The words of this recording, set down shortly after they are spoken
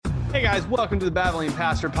Hey guys, welcome to the Babbling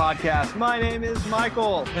Pastor Podcast. My name is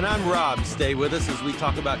Michael. And I'm Rob. Stay with us as we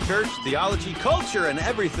talk about church, theology, culture, and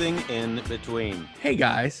everything in between. Hey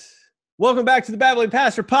guys, welcome back to the Babbling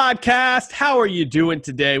Pastor Podcast. How are you doing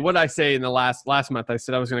today? What did I say in the last month? I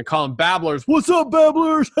said I was going to call them babblers. What's up,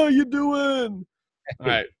 babblers? How you doing? All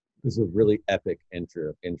right. This is a really epic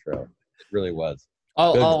intro. It really was.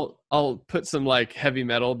 I'll put some like heavy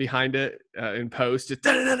metal behind it in post. Just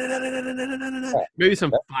maybe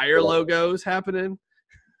some fire logos happening.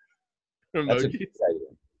 That's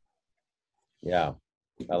exciting. Yeah,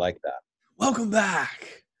 I like that. Welcome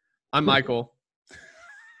back. I'm Michael.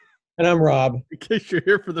 And I'm Rob. In case you're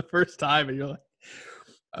here for the first time and you're like,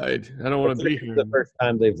 I don't want to be here. The first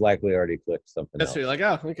time they've likely already clicked something That's else. what you're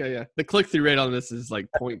like, oh, okay, yeah. The click-through rate on this is like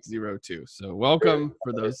 0.02. So welcome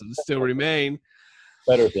for those that still remain.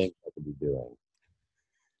 Better things I could be doing.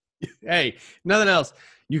 Hey, nothing else.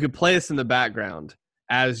 You could play us in the background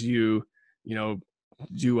as you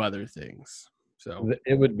do other things. So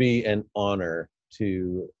It would be an honor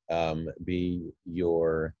to be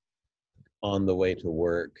your on the way to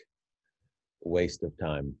work waste of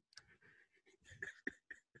time.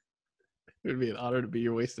 it would be an honor to be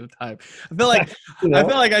your waste of time. I feel like I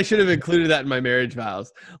feel like I should have included that in my marriage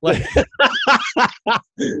vows. Like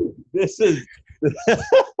This is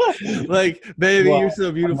like, baby, Well, you're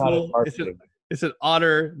so beautiful. marketing. It's an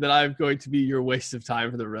honor that I'm going to be your waste of time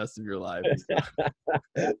for the rest of your life.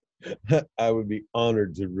 I would be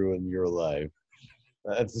honored to ruin your life.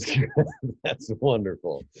 That's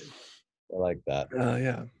wonderful. I like that.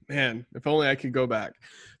 Yeah, man, if only I could go back.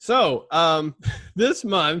 So this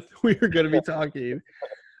month we are going to be talking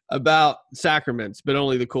about sacraments, but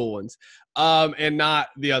only the cool ones, and not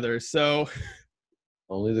the others. So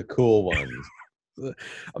Only the cool ones.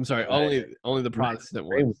 I'm sorry, only the Protestant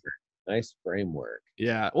ones. Nice framework.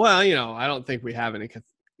 Yeah, well, I don't think we have any.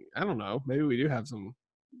 I don't know. Maybe we do have some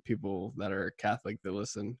people that are Catholic that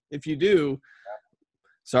listen. If you do,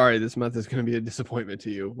 sorry, this month is going to be a disappointment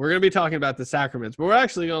to you. We're going to be talking about the sacraments, but we're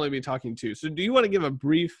actually going to only be talking two. So do you want to give a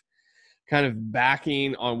brief kind of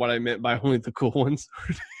backing on what I meant by only the cool ones? Or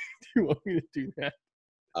do you want me to do that?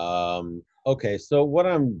 Okay, so what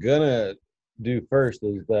I'm gonna do first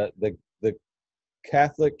is the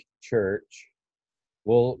Catholic Church.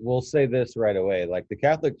 We'll say this right away. Like, the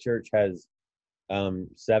Catholic Church has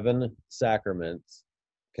 7 sacraments.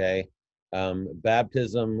 Okay.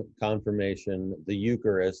 Baptism, confirmation, the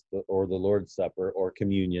Eucharist, or the Lord's Supper, or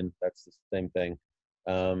communion. That's the same thing.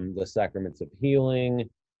 The sacraments of healing,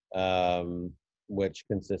 which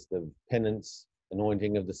consist of penance,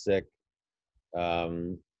 anointing of the sick,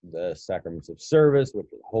 the sacraments of service, which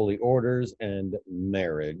are holy orders, and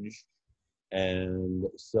marriage. And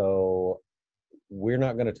so we're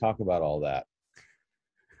not going to talk about all that.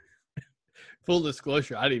 Full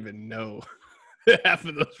disclosure, I didn't even know half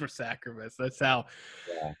of those were sacraments. That's how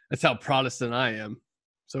Protestant I am.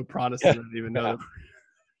 So Protestant, I didn't even know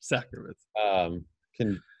sacraments.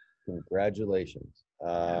 Congratulations.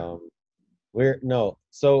 So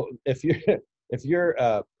if you're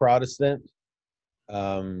a Protestant,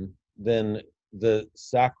 then the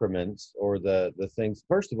sacraments, or the things,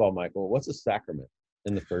 first of all, Michael, what's a sacrament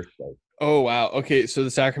in the first place? Oh, wow. Okay, so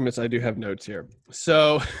the sacraments, I do have notes here.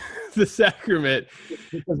 So the sacrament.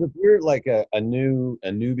 Because if you're like a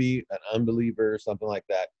newbie, an unbeliever, something like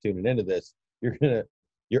that, tuning into this,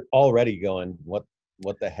 you're already going, what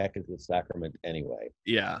the heck is the sacrament anyway?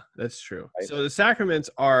 Yeah, that's true. Right? So the sacraments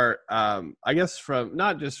are, I guess, from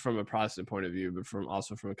not just from a Protestant point of view, but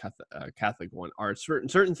also from a Catholic one, are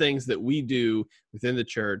certain things that we do within the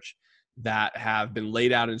church that have been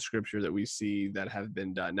laid out in Scripture that we see that have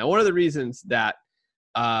been done. Now, one of the reasons that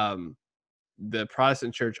the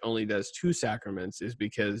Protestant church only does 2 sacraments is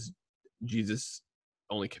because Jesus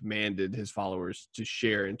only commanded his followers to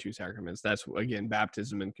share in 2 sacraments. That's, again,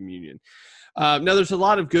 baptism and communion. Now, there's a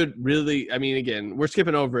lot of good, really, I mean, again, we're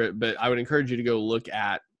skipping over it, but I would encourage you to go look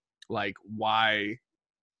at, like, why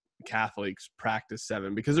Catholics practice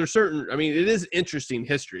 7, because there's it is interesting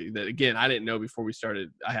history that, again, I didn't know before we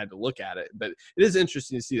started. I had to look at it, but it is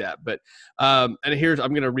interesting to see that. But and I'm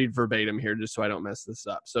going to read verbatim here just so I don't mess this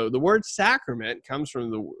up. So the word sacrament comes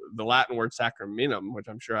from the Latin word sacramentum, which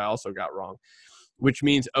I'm sure I also got wrong, which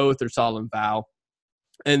means oath or solemn vow.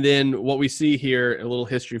 And then what we see here, a little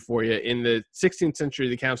history for you, in the 16th century,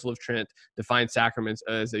 the Council of Trent defined sacraments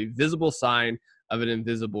as a visible sign of an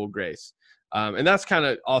invisible grace. And that's kind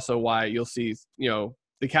of also why you'll see,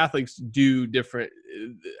 the Catholics do different,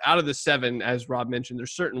 out of the 7, as Rob mentioned,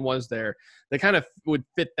 there's certain ones there that kind of would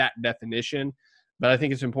fit that definition. But I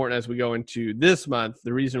think it's important as we go into this month,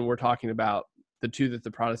 the reason we're talking about the two that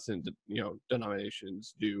the Protestant,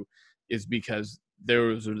 denominations do is because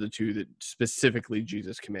those are the two that specifically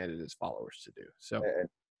Jesus commanded his followers to do. So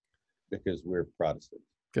because we're Protestant.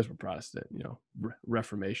 Because we're Protestant,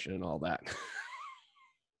 Reformation and all that.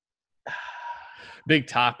 Big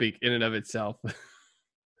topic in and of itself.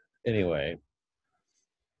 Anyway,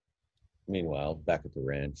 meanwhile, back at the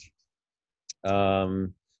ranch.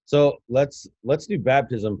 So let's do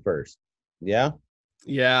baptism first. Yeah.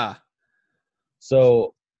 Yeah.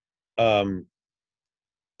 So,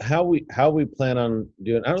 how we plan on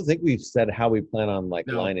doing? I don't think we've said how we plan on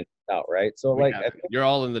lining it out, right? So you're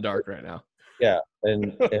all in the dark right now. Yeah,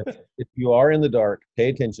 and if you are in the dark, pay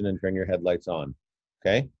attention and turn your headlights on.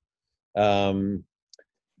 Okay.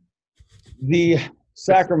 The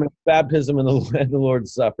sacrament, baptism, and the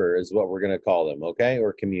Lord's Supper is what we're going to call them. Okay,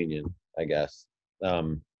 or communion, I guess.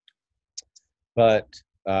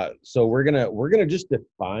 So we're gonna just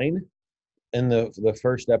define in the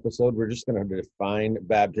first episode. We're just gonna define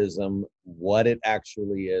baptism, what it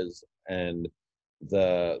actually is, and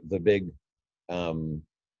the big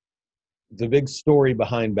story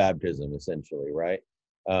behind baptism, essentially, right?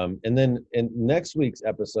 And then in next week's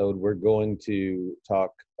episode, we're going to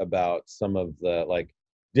talk about some of the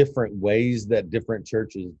different ways that different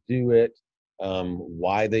churches do it,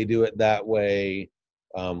 why they do it that way,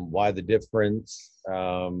 why the difference,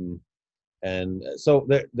 and so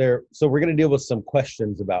so we're going to deal with some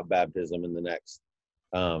questions about baptism in the next.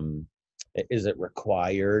 Is it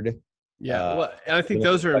required? Yeah, well, I think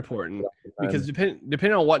those are important because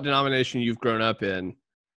depending on what denomination you've grown up in,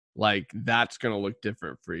 that's going to look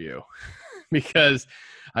different for you. Because,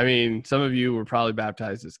 I mean, some of you were probably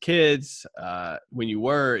baptized as kids. When you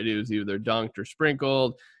were, it was either dunked or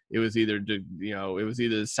sprinkled. It was either, it was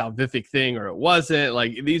either a salvific thing or it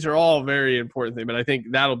wasn't. These are all very important things, but I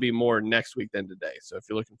think that'll be more next week than today. So if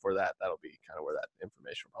you're looking for that, that'll be kind of where that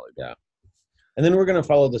information will probably be. Yeah. And then we're going to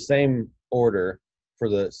follow the same order for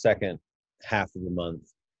the second half of the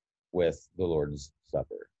month with the Lord's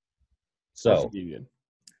Supper. So communion.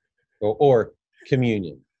 Or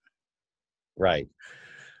communion. Right.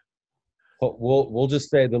 We'll just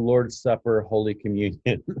say the Lord's Supper, Holy Communion.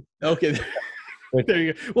 Okay. There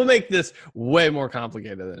you go. We'll make this way more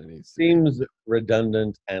complicated than it needs to be. Seems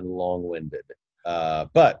redundant and long-winded,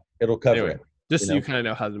 but it'll cover it. Just so you kind of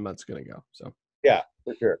know how the month's going to go. So yeah,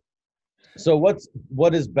 for sure. So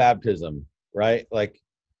what is baptism, right?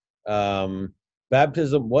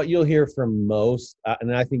 Baptism. What you'll hear from most,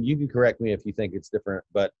 and I think you can correct me if you think it's different,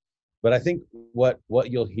 but I think what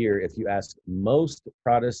you'll hear if you ask most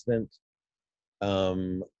Protestant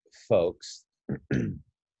folks.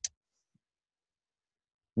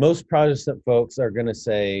 Most Protestant folks are going to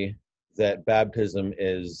say that baptism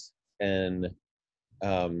is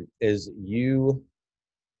you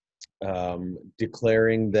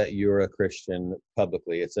declaring that you're a Christian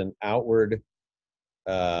publicly. It's an outward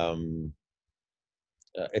thing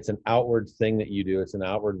that you do. It's an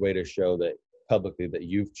outward way to show that publicly that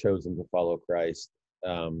you've chosen to follow Christ.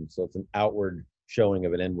 So it's an outward showing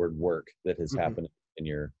of an inward work that has happened in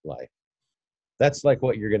your life. That's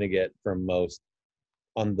what you're going to get from most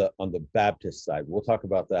on the Baptist side. We'll talk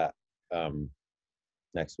about that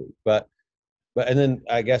next week. But and then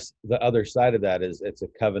I guess the other side of that is it's a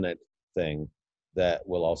covenant thing that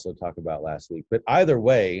we'll also talk about last week. But either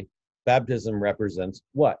way, baptism represents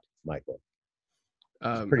what, Michael?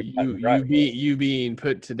 You being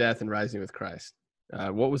put to death and rising with Christ.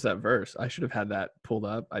 What was that verse? I should have had that pulled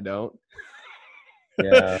up. I don't.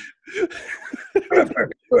 Yeah.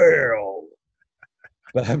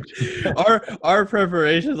 our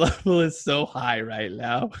preparation level is so high right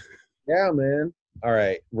now. Yeah, man. All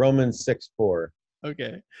right. Romans 6:4.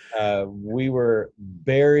 Okay. We were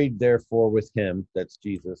buried therefore with him, that's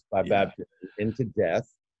Jesus, by baptism into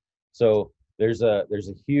death. So there's a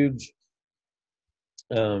huge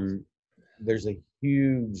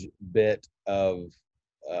bit of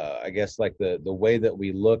I guess the way that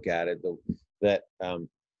we look at it,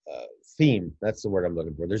 theme, that's the word I'm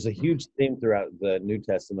looking for. There's a huge theme throughout the New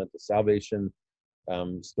Testament, the salvation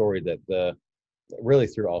story that really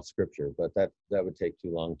through all scripture, but that would take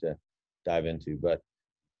too long to dive into. But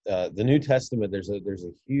the New Testament, there's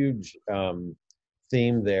a huge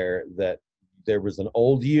theme there that there was an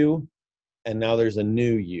old you and now there's a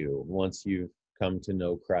new you once you've come to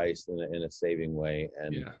know Christ in a saving way.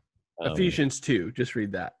 And Ephesians 2, just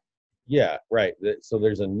read that. Yeah, right. So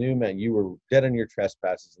there's a new man. You were dead in your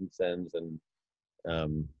trespasses and sins, and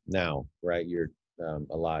now, right, you're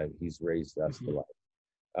alive. He's raised us to life.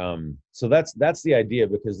 So that's the idea,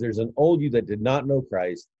 because there's an old you that did not know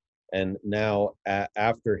Christ, And now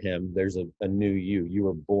after him, there's a new you. You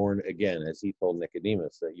were born again, as he told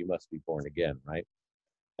Nicodemus that you must be born again, right?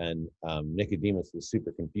 And Nicodemus was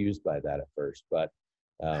super confused by that at first, but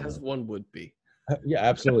As one would be. yeah,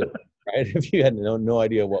 absolutely. Right? If you had no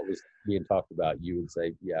idea what was being talked about, you would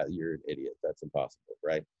say, yeah, you're an idiot. That's impossible,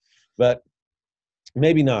 right? But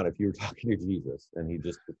maybe not if you were talking to Jesus and he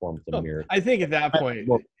just performed some miracle. I think at that point,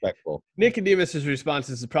 more respectful. Nicodemus's response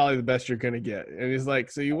is probably the best you're going to get. And he's like,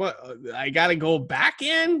 so you want, I got to go back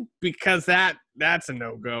in because that's a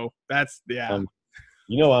no-go. That's, yeah.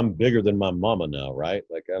 I'm bigger than my mama now, right?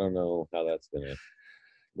 Like, I don't know how that's going to,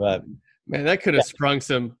 but. Man, that could have sprung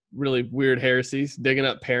some really weird heresies, digging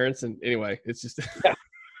up parents. And anyway, it's just. Yeah.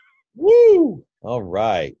 Woo! All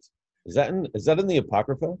right. Is that in the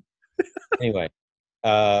Apocrypha? Anyway.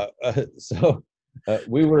 So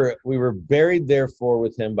we were buried therefore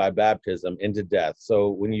with him by baptism into death.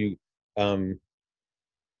 So when you and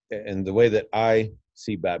the way that I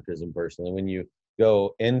see baptism personally, when you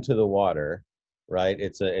go into the water, right,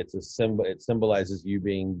 it's a symbol. It symbolizes you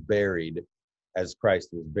being buried as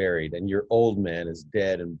Christ was buried, and your old man is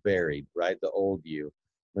dead and buried, right, the old you.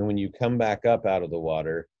 And when you come back up out of the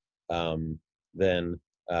water, then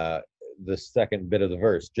the second bit of the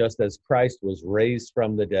verse, just as Christ was raised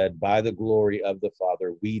from the dead by the glory of the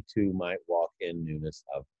Father, we too might walk in newness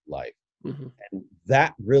of life. Mm-hmm. And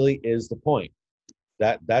that really is the point.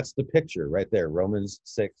 That's the picture right there, Romans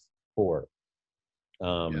 6:4.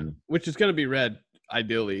 Which is going to be read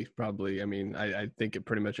ideally, probably. I mean, I think at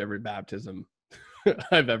pretty much every baptism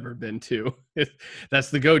I've ever been to.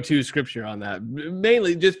 That's the go-to scripture on that,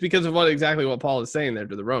 mainly just because of exactly what Paul is saying there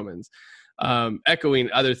to the Romans. Echoing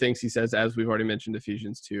other things he says, as we've already mentioned,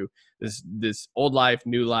 Ephesians 2, this old life,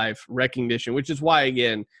 new life, recognition, which is why,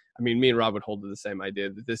 again, I mean, me and Rob would hold to the same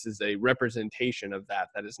idea that this is a representation of that.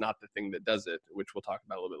 That is not the thing that does it, which we'll talk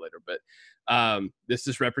about a little bit later. But this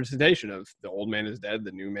is representation of the old man is dead,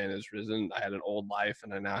 the new man is risen. I had an old life,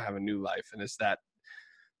 and I now have a new life, and it's that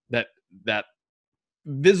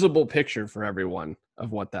visible picture for everyone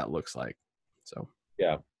of what that looks like. So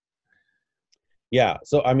yeah.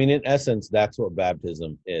 So I mean, in essence, that's what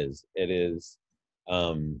baptism is. It is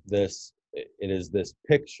this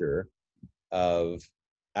picture of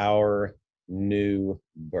our new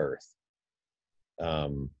birth,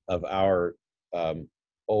 of our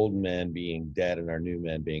old man being dead and our new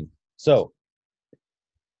man being so.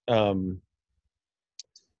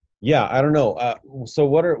 Yeah, I don't know. So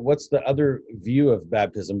what's the other view of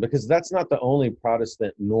baptism? Because that's not the only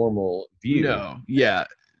Protestant normal view. No, yeah,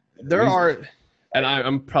 there are, and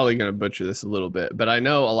I'm probably going to butcher this a little bit, but I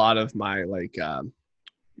know a lot of my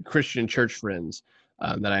Christian church friends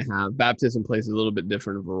that I have. Baptism plays a little bit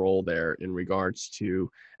different of a role there in regards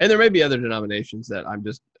to, and there may be other denominations that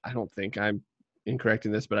I don't think I'm incorrect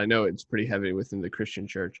in this, but I know it's pretty heavy within the Christian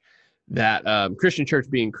church. That Christian church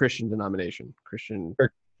being Christian denomination, Christian.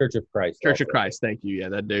 Church of Christ. Church of Christ. Thank you.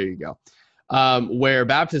 Yeah, there you go. Where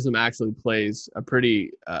baptism actually plays a pretty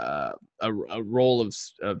a role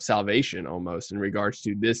of salvation almost in regards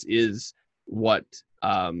to this is what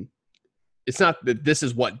it's not that this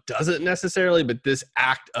is what does it necessarily, but this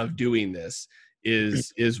act of doing this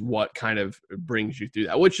is what kind of brings you through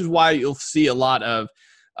that, which is why you'll see a lot of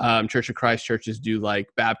Church of Christ churches do like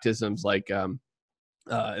baptisms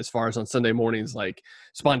as far as on Sunday mornings, like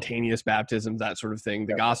spontaneous baptisms, that sort of thing.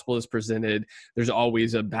 The gospel is presented. There's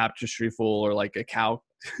always a baptistry full or like a cow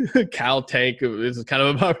tank. This is kind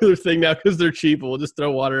of a popular thing now because they're cheap. We'll just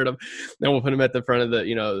throw water at them. Then we'll put them at the front of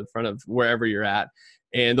the front of wherever you're at.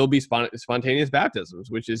 And there'll be spontaneous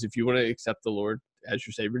baptisms, which is if you want to accept the Lord as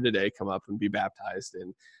your Savior today, come up and be baptized.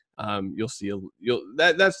 And you'll see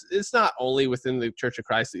it's not only within the Church of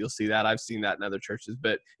Christ that you'll see that. I've seen that in other churches,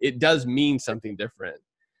 but it does mean something different.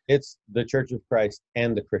 It's the Church of Christ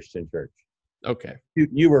and the Christian church. Okay.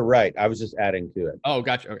 You were right. I was just adding to it. Oh,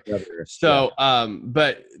 gotcha. Okay. So,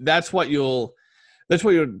 but that's what you'll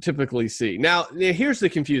typically see. Now, here's the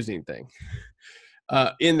confusing thing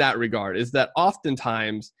in that regard is that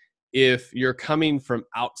oftentimes if you're coming from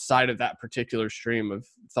outside of that particular stream of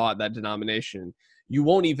thought, that denomination, you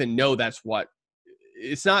won't even know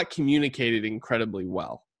it's not communicated incredibly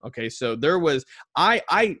well. Okay. So there was,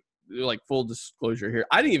 I like full disclosure here,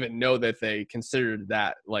 I didn't even know that they considered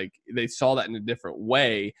that, like they saw that in a different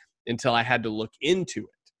way until I had to look into it.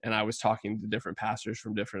 And I was talking to different pastors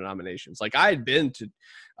from different denominations. Like I had been to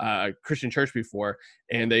a Christian church before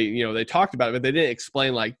and they talked about it, but they didn't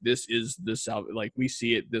explain like this is like we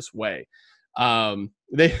see it this way.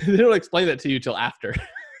 They don't explain that to you till after.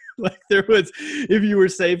 Like there was, if you were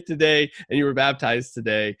saved today and you were baptized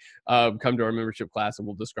today, come to our membership class and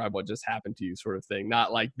we'll describe what just happened to you, sort of thing.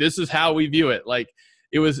 Not like this is how we view it. Like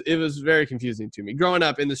it was very confusing to me growing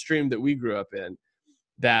up in the stream that we grew up in.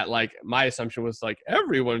 That like my assumption was like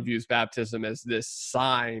everyone views baptism as this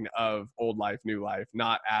sign of old life, new life,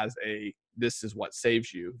 not as this is what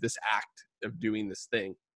saves you. This act of doing this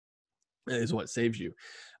thing is what saves you.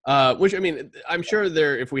 Which I mean, I'm sure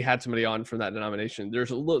if we had somebody on from that denomination,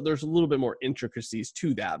 there's a little bit more intricacies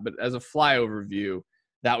to that. But as a flyover view,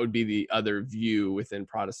 that would be the other view within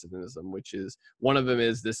Protestantism, which is one of them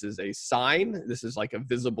is this is a sign. This is like a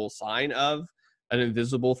visible sign of an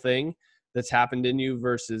invisible thing that's happened in you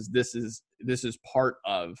versus this is part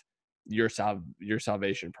of your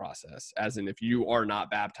salvation process. As in, if you are not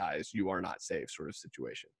baptized, you are not saved, sort of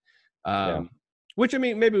situation. Which I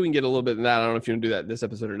mean, maybe we can get a little bit in that. I don't know if you want to do that this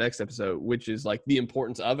episode or next episode, which is like the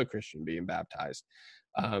importance of a Christian being baptized.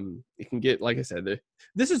 It can get, like I said,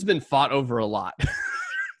 this has been fought over a lot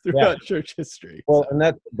throughout church history. Well,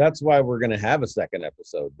 and that's why we're going to have a second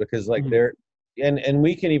episode, because like and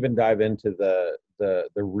we can even dive into the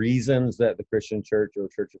reasons that the Christian Church or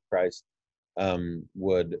Church of Christ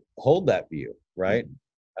would hold that view, right?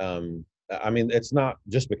 I mean, it's not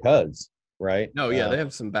just because, right? No, yeah, they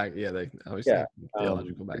have some back. Yeah, they always have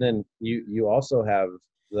theological back. And then you also have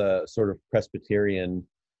the sort of Presbyterian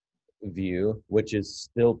view, which is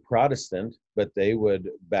still Protestant, but they would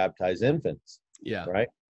baptize infants. Yeah. Right.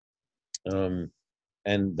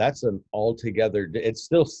 And that's an altogether. It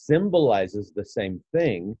still symbolizes the same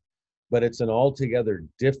thing, but it's an altogether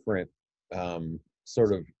different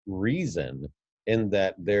sort of reason in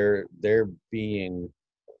that they're being.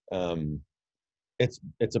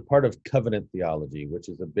 It's a part of covenant theology, which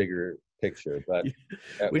is a bigger picture, but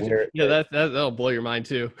that'll blow your mind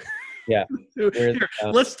too. Yeah. Here,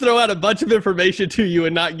 let's throw out a bunch of information to you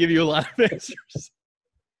and not give you a lot of answers.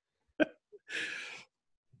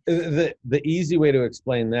 The easy way to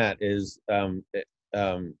explain that is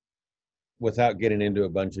without getting into a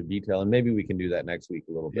bunch of detail, and maybe we can do that next week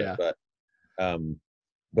a little bit. Yeah.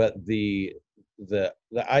 But the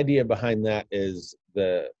idea behind that is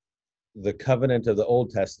the covenant of the Old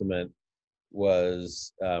Testament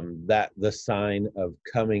was that the sign of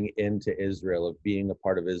coming into Israel, of being a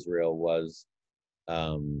part of Israel, was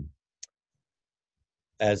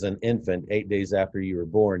as an infant, 8 days after you were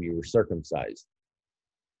born, you were circumcised.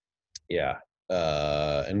 Yeah.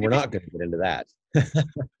 And we're not going to get into that.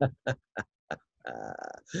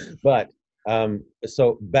 But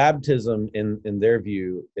so baptism in their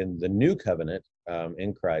view, in the new covenant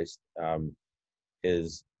in Christ,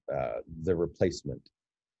 is the replacement,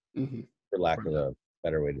 for lack of a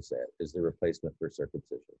better way to say it, is the replacement for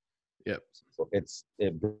circumcision. Yep. So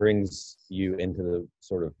it brings you into the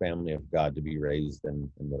sort of family of God to be raised and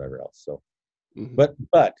whatever else. So, but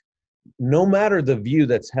no matter the view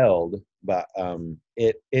that's held, but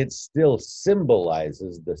it still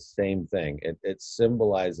symbolizes the same thing. It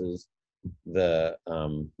symbolizes the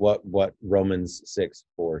what Romans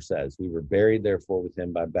 6:4 says. We were buried therefore with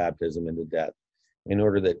him by baptism into death, in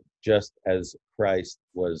order that just as Christ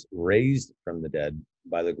was raised from the dead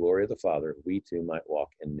by the glory of the Father, we too might walk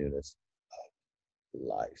in newness of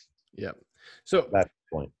life. Yep. So that's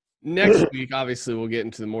the point. Next week, obviously, we'll get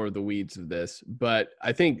into more of the weeds of this, but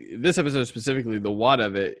I think this episode specifically, the what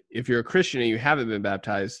of it, if you're a Christian and you haven't been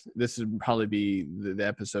baptized, this would probably be the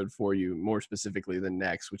episode for you more specifically than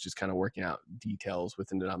next, which is kind of working out details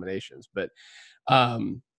within denominations. But I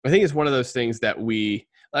think it's one of those things that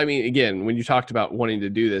again, when you talked about wanting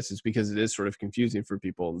to do this, it's because it is sort of confusing for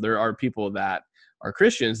people. There are people that are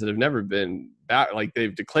Christians that have never been like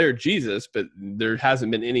they've declared Jesus, but there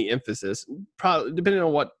hasn't been any emphasis. Probably depending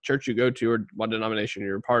on what church you go to or what denomination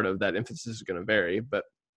you're a part of, that emphasis is going to vary. But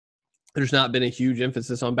there's not been a huge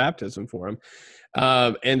emphasis on baptism for them,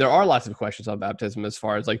 and there are lots of questions on baptism as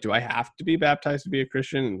far as like, do I have to be baptized to be a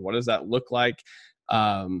Christian? And what does that look like?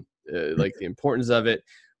 Like the importance of it,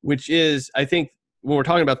 which is, I think, when we're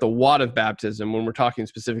talking about the what of baptism, when we're talking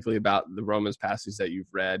specifically about the Romans passage that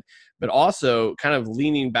you've read, but also kind of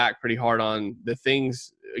leaning back pretty hard on the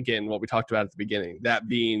things, again, what we talked about at the beginning, that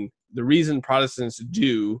being the reason Protestants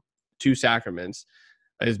do two sacraments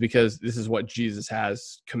is because this is what Jesus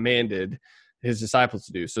has commanded his disciples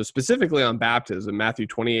to do. So specifically on baptism, Matthew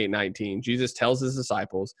 28:19, Jesus tells his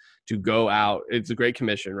disciples to go out. It's a great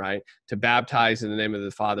commission, right? To baptize in the name of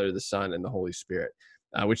the Father, the Son, and the Holy Spirit.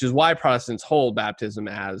 Which is why Protestants hold baptism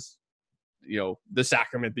as, the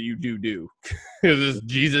sacrament that you do.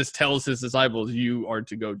 Jesus tells his disciples, you are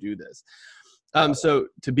to go do this. So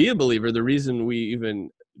to be a believer, the reason we even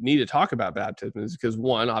need to talk about baptism is because,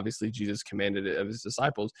 one, obviously Jesus commanded it of his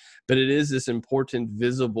disciples, but it is this important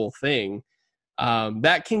visible thing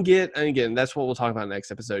that can get, and again, that's what we'll talk about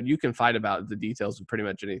next episode. You can fight about the details of pretty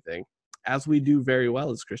much anything, as we do very well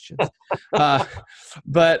as Christians.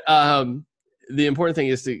 But the important thing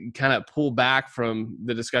is to kind of pull back from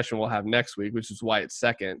the discussion we'll have next week, which is why it's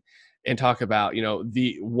second, and talk about,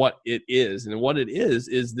 what it is. And what it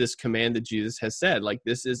is this command that Jesus has said, like,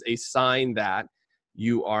 this is a sign that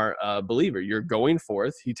you are a believer. You're going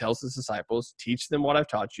forth. He tells his disciples, teach them what I've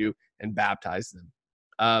taught you and baptize them.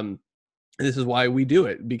 And this is why we do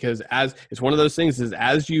it, because as it's one of those things is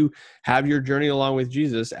as you have your journey along with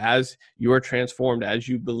Jesus, as you are transformed, as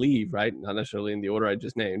you believe, right? Not necessarily in the order I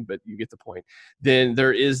just named, but you get the point. Then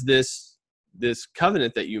there is this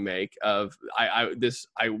covenant that you make of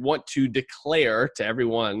I want to declare to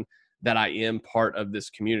everyone that I am part of this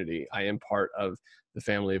community. I am part of the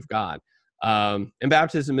family of God. And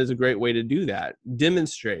baptism is a great way to do that,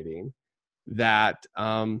 demonstrating that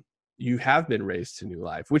you have been raised to new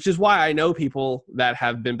life, which is why I know people that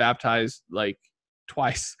have been baptized like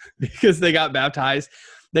twice because they got baptized.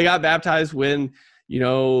 They got baptized when,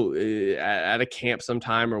 at a camp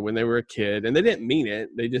sometime or when they were a kid, and they didn't mean it.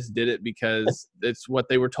 They just did it because it's what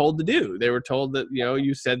they were told to do. They were told that,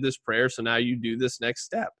 you said this prayer, so now you do this next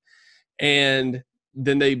step. And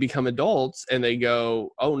then they become adults and they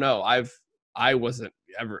go, oh no, I was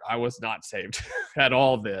not saved at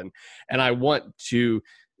all then. And I want to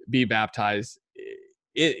be baptized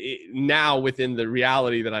now within the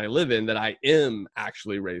reality that I live in, that I am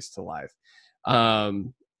actually raised to life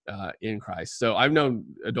in Christ. So I've known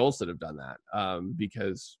adults that have done that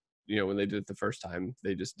because, when they did it the first time,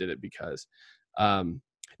 they just did it because. Now,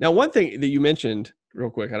 one thing that you mentioned real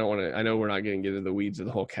quick, I know we're not getting into the weeds of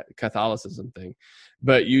the whole Catholicism thing,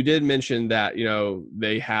 but you did mention that,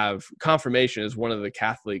 they have confirmation as one of the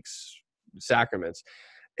Catholics' sacraments.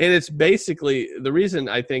 And it's basically the reason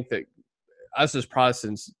I think that us as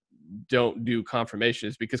Protestants don't do confirmation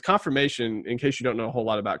is because confirmation, in case you don't know a whole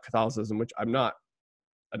lot about Catholicism, which I'm not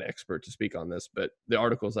an expert to speak on this, but the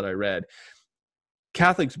articles that I read,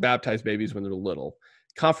 Catholics baptize babies when they're little.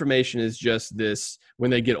 Confirmation is just this, when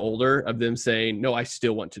they get older, of them saying, no, I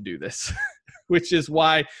still want to do this, which is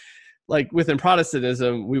why, like within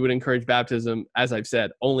Protestantism, we would encourage baptism, as I've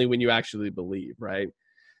said, only when you actually believe, right?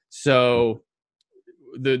 So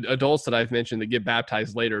the adults that I've mentioned that get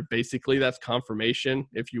baptized later, basically that's confirmation.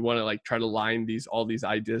 If you want to like try to line all these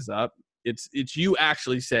ideas up, it's you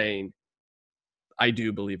actually saying, I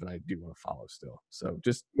do believe and I do want to follow still. So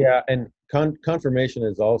just and confirmation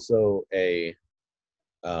is also a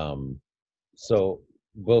so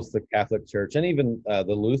both the Catholic Church and even the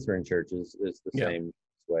Lutheran Church is the same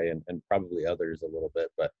way, and probably others a little bit,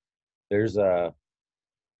 but there's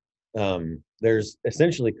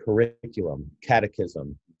essentially curriculum,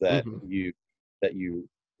 catechism that you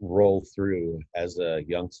roll through as a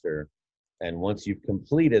youngster, and once you've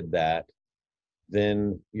completed that,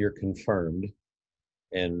 then you're confirmed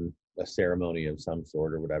in a ceremony of some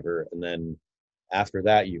sort or whatever, and then after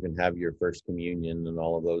that you can have your first communion and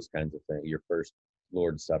all of those kinds of things, your first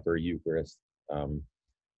Lord's Supper, Eucharist,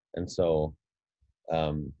 and so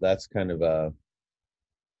that's kind of a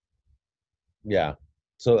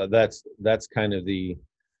so that's kind of the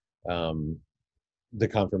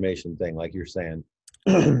confirmation thing, like you're saying.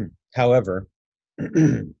 However,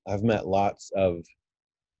 I've met lots of,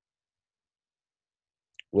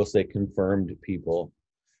 we'll say, confirmed people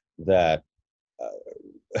that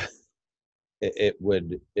it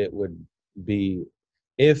would be,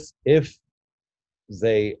 if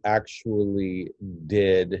they actually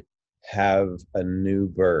did have a new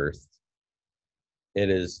birth,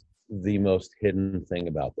 it is the most hidden thing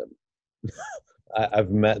about them.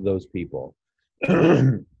 I've met those people.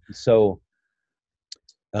 So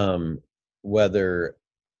whether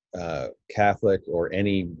Catholic or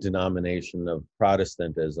any denomination of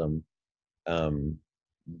Protestantism,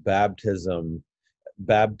 baptism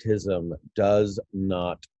does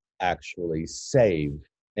not actually save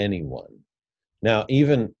anyone. Now,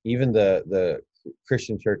 even the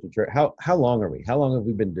Christian church, how long are we? How long have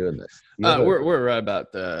we been doing this? We're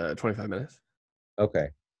about 25 minutes. Okay.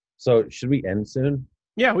 So should we end soon?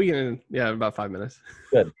 Yeah, we can. Yeah, about 5 minutes.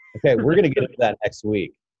 Good. Okay, we're gonna get into that next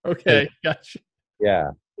week. Okay, gotcha.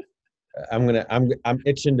 Yeah, I'm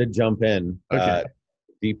itching to jump in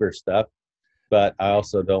deeper stuff, but I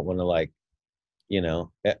also don't want to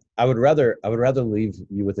I would rather leave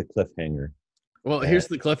you with a cliffhanger. Well, here's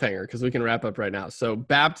the cliffhanger, because we can wrap up right now. So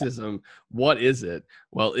baptism, what is it?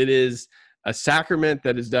 Well, it is a sacrament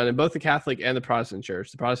that is done in both the Catholic and the Protestant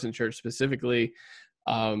Church. The Protestant Church specifically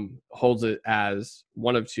holds it as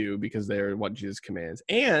one of two because they are what Jesus commands.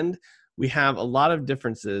 And we have a lot of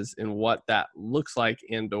differences in what that looks like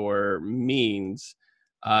and or means,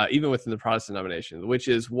 even within the Protestant denomination, which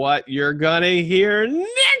is what you're going to hear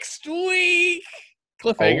next week.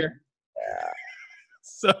 Cliffhanger.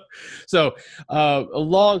 So a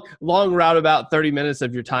long route, about 30 minutes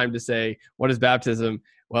of your time to say, what is baptism?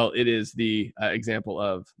 Well, it is the example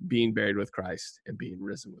of being buried with Christ and being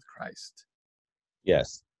risen with Christ.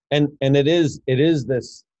 Yes. And it is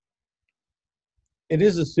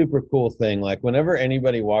a super cool thing. Like whenever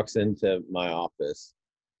anybody walks into my office,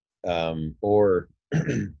 or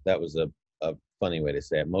that was a funny way to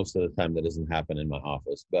say it. Most of the time that doesn't happen in my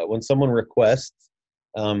office, but when someone requests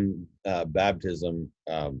baptism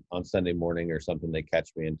on Sunday morning or something, they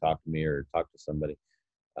catch me and talk to me or talk to somebody.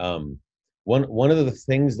 One of the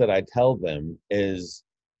things that I tell them is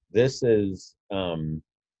this is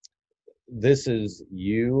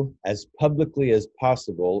you, as publicly as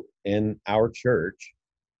possible in our church.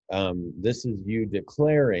 This is you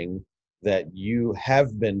declaring that you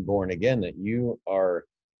have been born again, that you are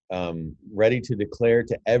ready to declare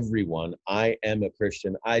to everyone, I am a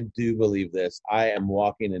Christian. I do believe this. I am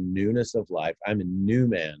walking in newness of life. I'm a new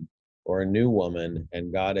man or a new woman,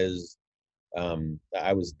 and God is,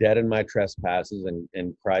 I was dead in my trespasses, and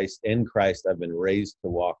in Christ I've been raised to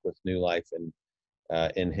walk with new life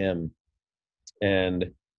in him.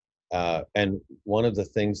 And one of the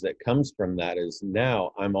things that comes from that is,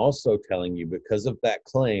 now I'm also telling you, because of that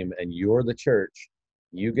claim, and you're the church,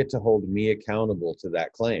 you get to hold me accountable to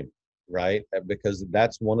that claim, right? Because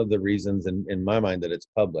that's one of the reasons in my mind that it's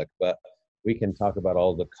public. But we can talk about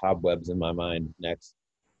all the cobwebs in my mind next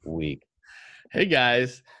week. Hey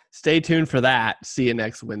guys, stay tuned for that. See you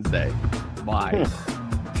next Wednesday. Bye.